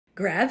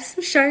Grab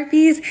some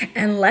Sharpies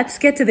and let's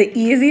get to the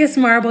easiest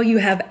marble you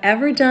have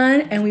ever done,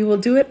 and we will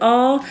do it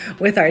all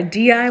with our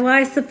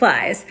DIY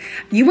supplies.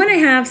 You want to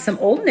have some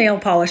old nail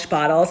polish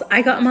bottles.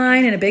 I got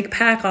mine in a big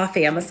pack off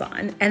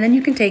Amazon, and then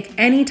you can take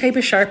any type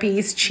of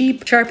Sharpies,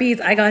 cheap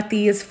Sharpies. I got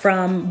these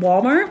from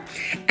Walmart,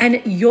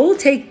 and you'll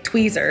take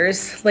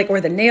tweezers,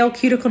 or the nail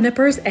cuticle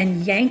nippers,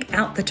 and yank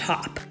out the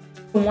top.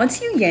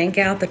 Once you yank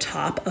out the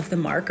top of the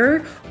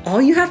marker,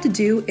 all you have to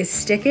do is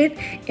stick it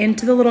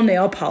into the little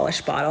nail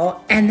polish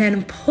bottle and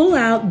then pull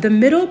out the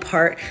middle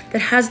part that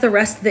has the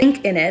rest of the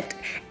ink in it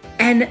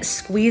and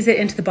squeeze it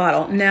into the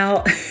bottle.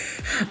 Now,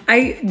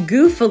 I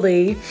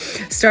goofily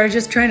started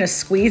just trying to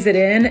squeeze it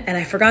in, and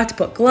I forgot to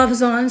put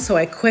gloves on, so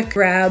I quick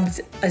grabbed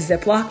a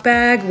Ziploc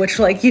bag, which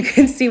you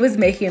can see was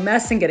making a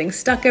mess and getting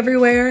stuck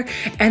everywhere.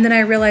 And then I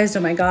realized, oh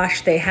my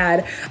gosh, they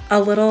had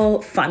a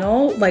little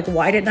funnel.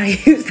 Why didn't I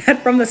use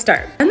that from the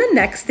start? And the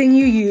next thing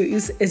you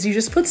use is you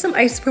just put some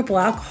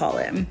isopropyl alcohol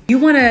in. You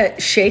wanna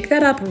shake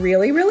that up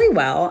really, really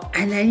well,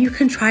 and then you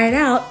can try it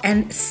out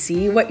and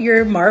see what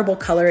your marble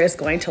color is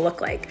going to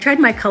look like. I tried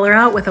my color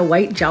out with a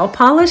white gel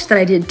polish that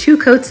I did 2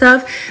 coats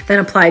of, then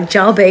applied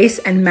gel base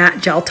and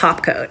matte gel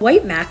top coat.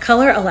 White matte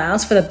color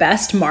allows for the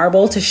best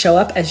marble to show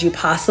up as you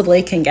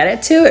possibly can get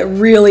it to. It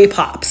really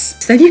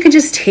pops. So then you can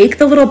just take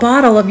the little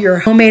bottle of your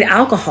homemade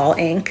alcohol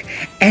ink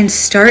and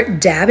start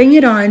dabbing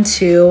it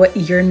onto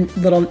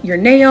your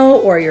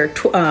nail or your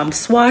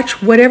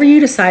swatch, whatever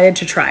you decided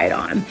to try it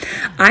on.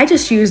 I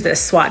just used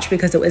this swatch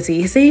because it was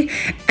easy,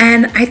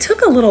 and I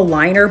took a little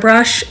liner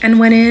brush and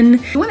went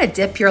in. You want to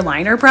dip your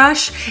liner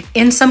brush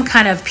in some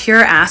kind of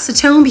pure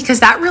acetone because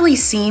that really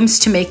seems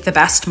to make the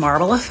best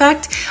marble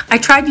effect. I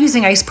tried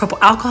using isopropyl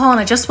alcohol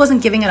and it just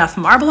wasn't giving enough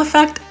marble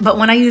effect, but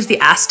when I used the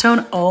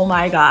acetone, oh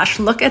my gosh,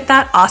 look at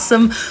that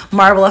awesome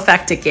marble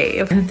effect it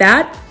gave. And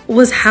that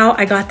was how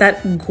I got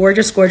that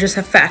gorgeous, gorgeous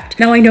effect.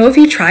 Now I know if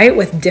you try it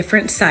with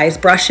different size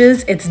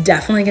brushes, it's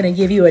definitely gonna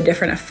give you a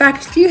different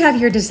effect. If you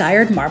have your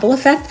desired marble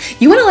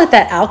effect, you wanna let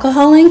that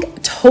alcohol ink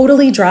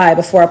totally dry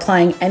before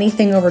applying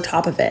anything over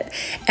top of it.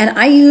 And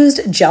I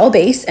used gel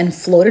base and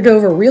floated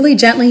over really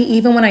gently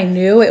even when I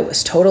knew it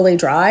was totally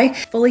dry.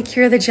 Fully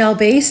cure the gel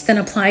base, then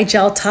apply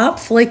gel top,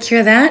 fully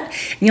cure that,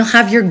 and you'll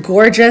have your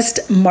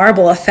gorgeous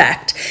marble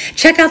effect.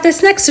 Check out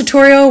this next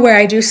tutorial where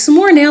I do some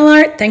more nail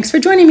art. Thanks for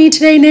joining me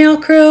today,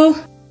 nail crew.